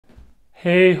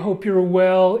Hey, hope you're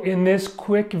well. In this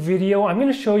quick video, I'm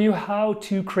going to show you how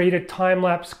to create a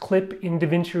time-lapse clip in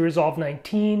DaVinci Resolve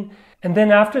 19. And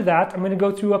then after that, I'm going to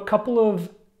go through a couple of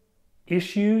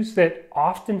issues that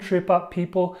often trip up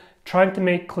people trying to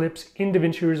make clips in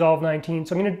DaVinci Resolve 19.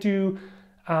 So I'm going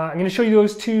to show you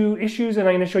those two issues and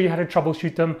I'm going to show you how to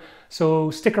troubleshoot them.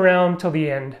 So stick around till the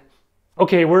end.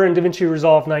 Okay, we're in DaVinci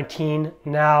Resolve 19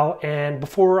 now. And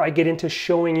before I get into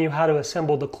showing you how to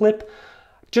assemble the clip,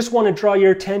 just want to draw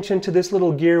your attention to this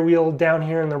little gear wheel down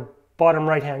here in the bottom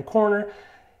right hand corner.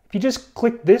 If you just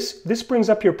click this brings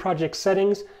up your project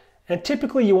settings, and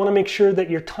typically you want to make sure that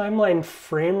your timeline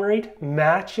frame rate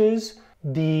matches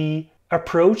the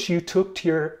approach you took to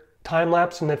your time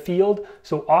lapse in the field.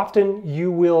 So often you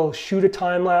will shoot a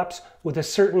time lapse with a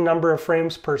certain number of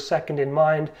frames per second in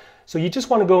mind. So you just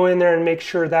want to go in there and make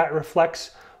sure that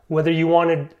reflects whether you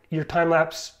wanted your time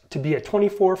lapse to be at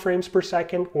 24 frames per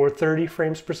second or 30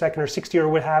 frames per second or 60 or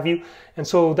what have you. And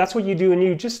so that's what you do, and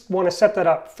you just want to set that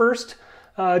up first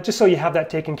just so you have that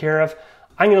taken care of.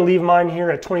 I'm going to leave mine here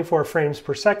at 24 frames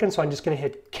per second, so I'm just going to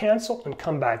hit cancel and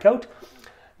come back out.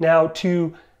 Now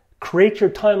to create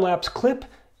your time-lapse clip,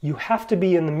 you have to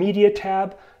be in the media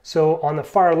tab. So on the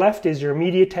far left is your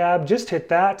media tab. Just hit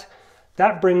that.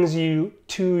 That brings you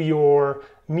to your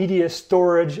media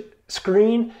storage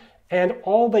screen. And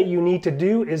all that you need to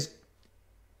do is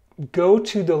go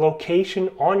to the location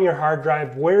on your hard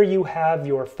drive where you have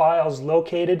your files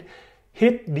located,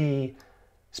 hit the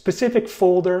specific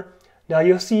folder. Now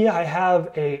you'll see I have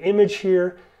an image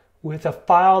here with a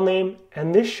file name,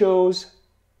 and this shows,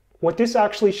 what this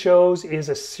actually shows is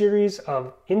a series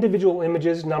of individual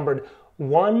images numbered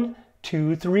 1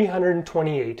 to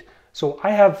 328. So I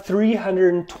have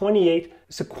 328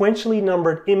 sequentially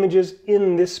numbered images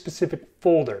in this specific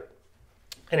folder,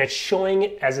 and it's showing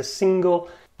it as a single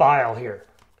file here.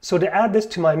 So to add this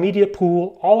to my media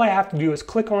pool, all I have to do is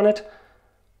click on it,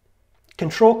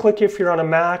 control click if you're on a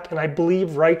Mac, and I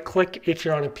believe right click if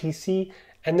you're on a PC,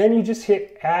 and then you just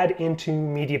hit add into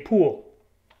media pool.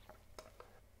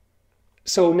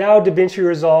 So now DaVinci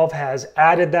Resolve has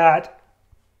added that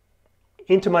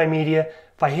into my media.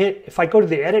 If I go to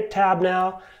the edit tab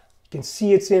now, you can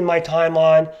see it's in my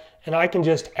timeline, and I can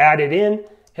just add it in,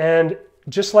 and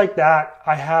just like that,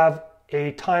 I have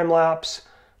a time-lapse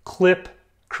clip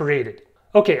created.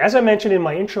 Okay, as I mentioned in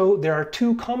my intro, there are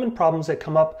two common problems that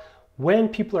come up when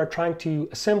people are trying to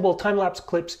assemble time-lapse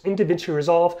clips in DaVinci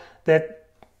Resolve that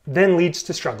then leads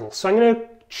to struggles. So I'm going to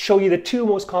show you the two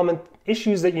most common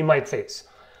issues that you might face.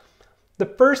 The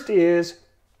first is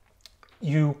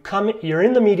you're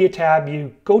in the media tab,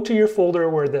 you go to your folder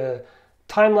where the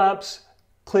time-lapse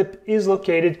clip is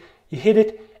located, you hit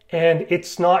it, and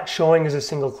it's not showing as a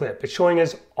single clip. It's showing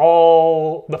as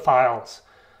all the files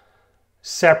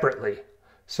separately.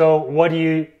 So what do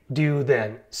you do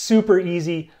then? Super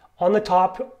easy. On the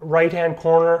top right-hand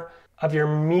corner of your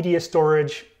media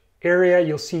storage area,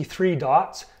 you'll see 3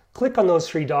 dots. Click on those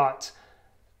 3 dots.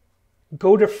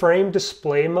 Go to frame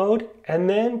display mode, and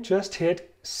then just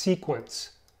hit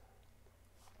sequence.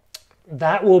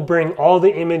 That will bring all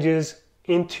the images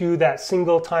into that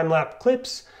single time-lapse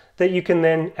clips that you can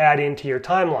then add into your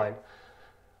timeline.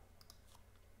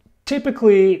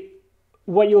 Typically,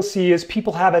 what you'll see is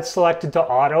people have it selected to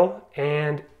auto,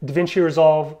 and DaVinci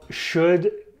Resolve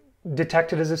should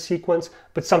detect it as a sequence,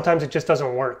 but sometimes it just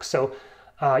doesn't work. So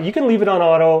you can leave it on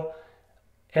auto,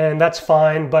 and that's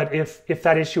fine, but if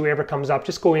that issue ever comes up,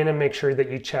 just go in and make sure that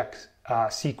you check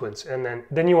sequence, and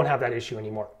then you won't have that issue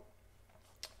anymore.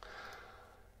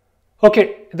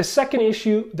 Okay, the second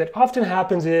issue that often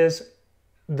happens is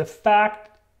the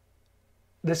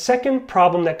second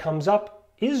problem that comes up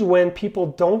is when people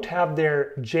don't have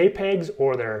their JPEGs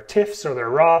or their TIFFs or their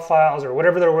RAW files or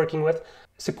whatever they're working with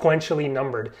sequentially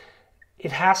numbered.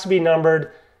 It has to be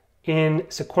numbered in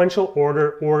sequential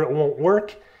order or it won't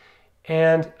work.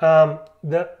 And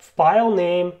the file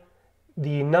name,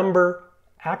 the number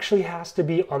actually has to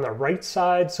be on the right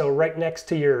side, so right next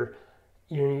to your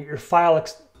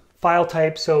file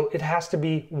type. So it has to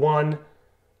be 1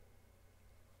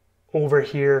 over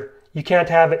here. You can't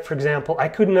have it, for example, I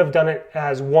couldn't have done it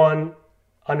as 1_LRT,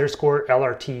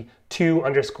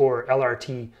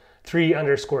 2_LRT,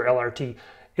 3_LRT.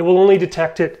 It will only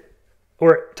detect it,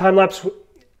 or time-lapse,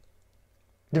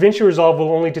 DaVinci Resolve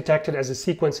will only detect it as a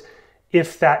sequence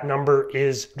if that number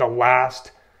is the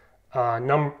last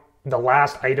item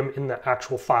in the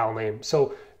actual file name.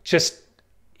 So just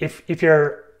if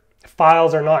your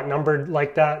files are not numbered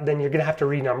like that, then you're going to have to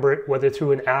renumber it, whether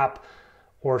through an app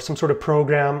or some sort of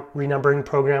program, renumbering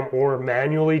program, or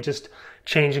manually just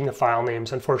changing the file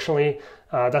names. Unfortunately,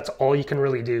 that's all you can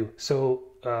really do. So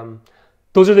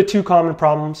Those are the two common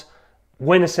problems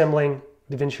when assembling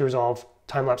DaVinci Resolve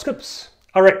time-lapse clips.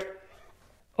 All right.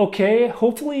 Okay,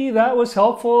 hopefully that was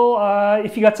helpful.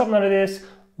 If you got something out of this,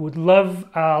 would love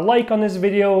a like on this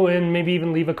video and maybe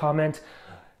even leave a comment.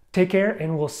 Take care,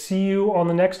 and we'll see you on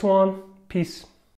the next one. Peace.